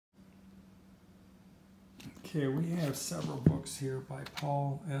Okay, we have several books here by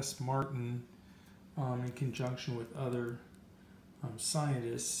Paul S. Martin in conjunction with other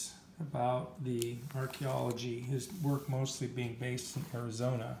scientists about the archaeology. His work, mostly being based in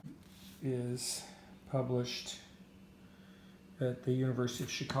Arizona, is published at the University of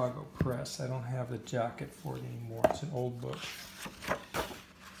Chicago Press. I don't have the jacket for it anymore. It's an old book.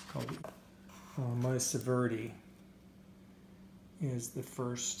 It's called My Severity is the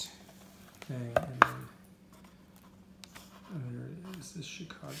first thing. And then, there it is, this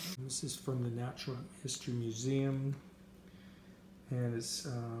Chicago. This is from the Natural History Museum, and it's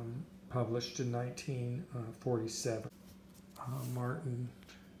published in 1947. Martin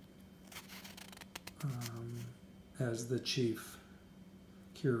as the chief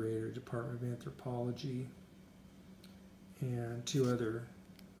curator, Department of Anthropology, and two other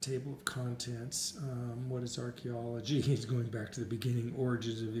table of contents. What is archaeology? He's going back to the beginning,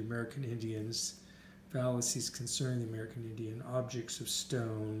 origins of the American Indians, fallacies concerning the American Indian, objects of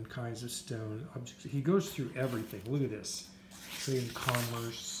stone, kinds of stone, objects. He goes through everything. Look at this. Trade and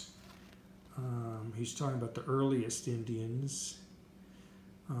commerce. He's talking about the earliest Indians.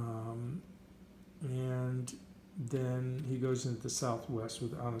 And then he goes into the Southwest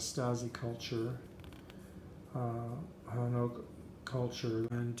with Anasazi culture, Hano culture,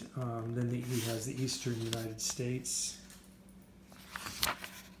 and then he has the Eastern United States.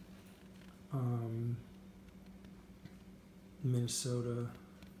 Minnesota,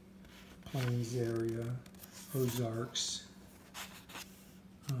 Plains area, Ozarks,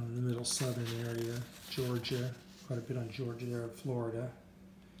 the middle southern area, Georgia, quite a bit on Georgia there, Florida,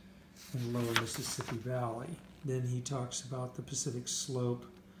 and lower Mississippi Valley. Then he talks about the Pacific Slope,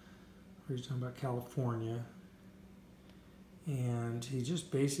 where he's talking about California, and he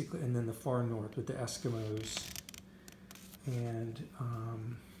just basically, and then the far north with the Eskimos, and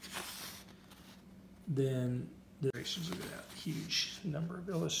then the illustrations. Look at that huge number of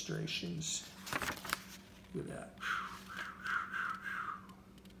illustrations. Look at that.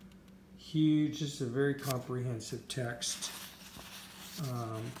 Huge, just a very comprehensive text.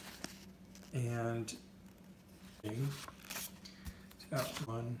 And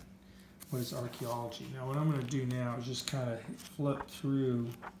one, what is archaeology? Now what I'm going to do now is just kind of flip through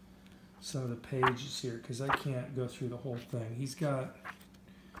some of the pages here, because I can't go through the whole thing. He's got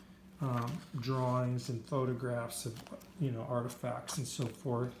drawings and photographs of, artifacts and so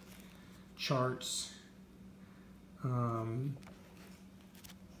forth, charts.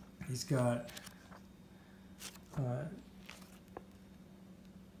 He's got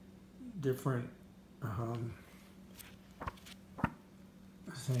different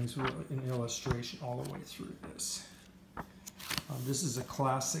things in illustration all the way through this. This is a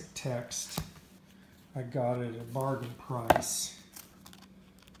classic text. I got it at a bargain price.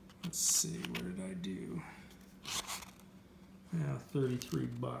 Let's see, what did I do? Yeah, 33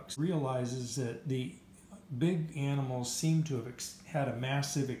 bucks. Realizes that the big animals seem to have had a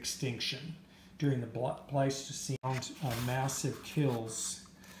massive extinction during the Pleistocene. Massive kills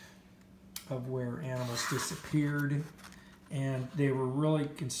of where animals disappeared, and they were really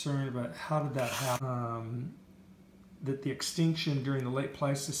concerned about how did that happen. That the extinction during the late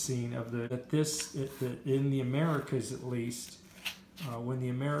Pleistocene of in the Americas at least, when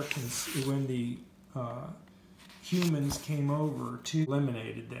the humans came over to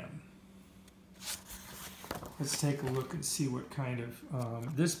eliminated them. Let's take a look and see what kind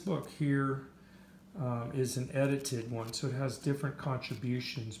of, this book here is an edited one, so it has different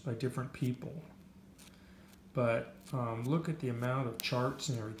contributions by different people. But look at the amount of charts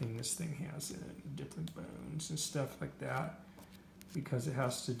and everything this thing has in it, different bones and stuff like that, because it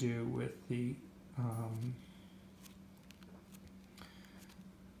has to do with the,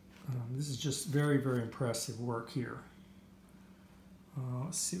 this is just very, very impressive work here.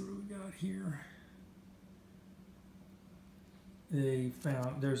 Let's see what we got here. They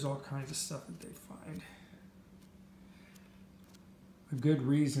found, there's all kinds of stuff that they find. A good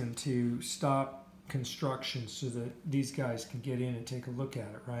reason to stop construction so that these guys can get in and take a look at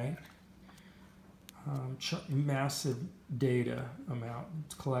it, right? Massive data amount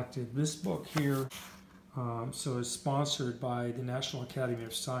collected. This book here so is sponsored by the National Academy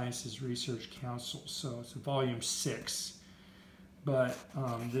of Sciences Research Council, so it's volume 6. But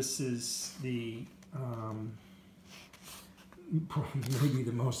this is the maybe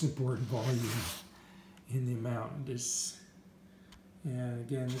the most important volume in the amount. And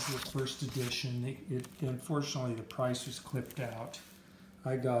again, this is the first edition. Unfortunately, the price was clipped out.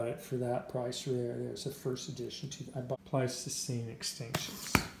 I got it for that price there. There's a first edition too. I bought Pleistocene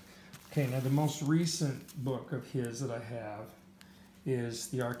Extinctions. Okay, now the most recent book of his that I have is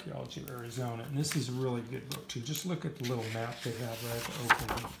The Archaeology of Arizona. And this is a really good book too. Just look at the little map they have right at the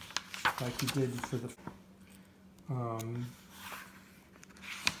opening, like he did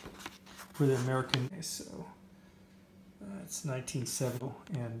for the American. So it's 1970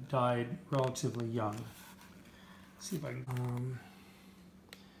 and died relatively young. Let's see if I can.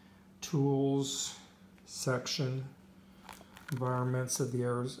 Tools section, environments of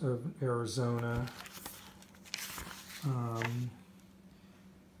Arizona.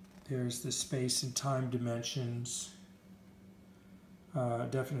 There's the space and time dimensions.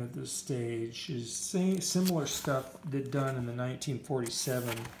 Definitely the stage is similar stuff done in the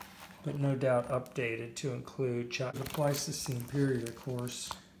 1947, but no doubt updated to include the Pleistocene period. Of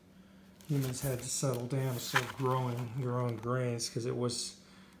course, humans had to settle down to start growing their own grains because it was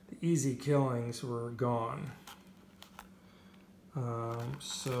the easy killings were gone.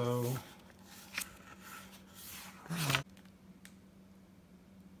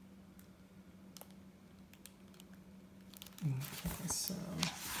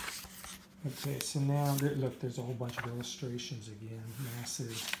 Okay, so now look, there's a whole bunch of illustrations again.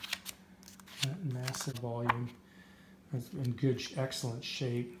 Massive volume, in good, excellent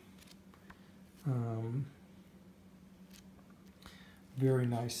shape. Very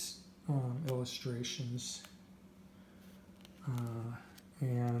nice illustrations.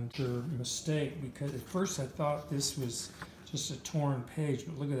 And your mistake, because at first I thought this was just a torn page,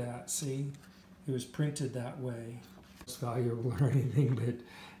 but look at that. See, it was printed that way. It's valuable or anything, but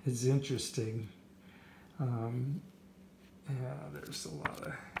it's interesting. Yeah, there's a lot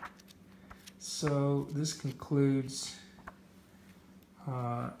of. So this concludes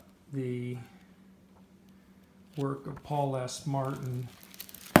the work of Paul S. Martin.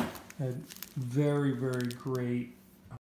 A very, very great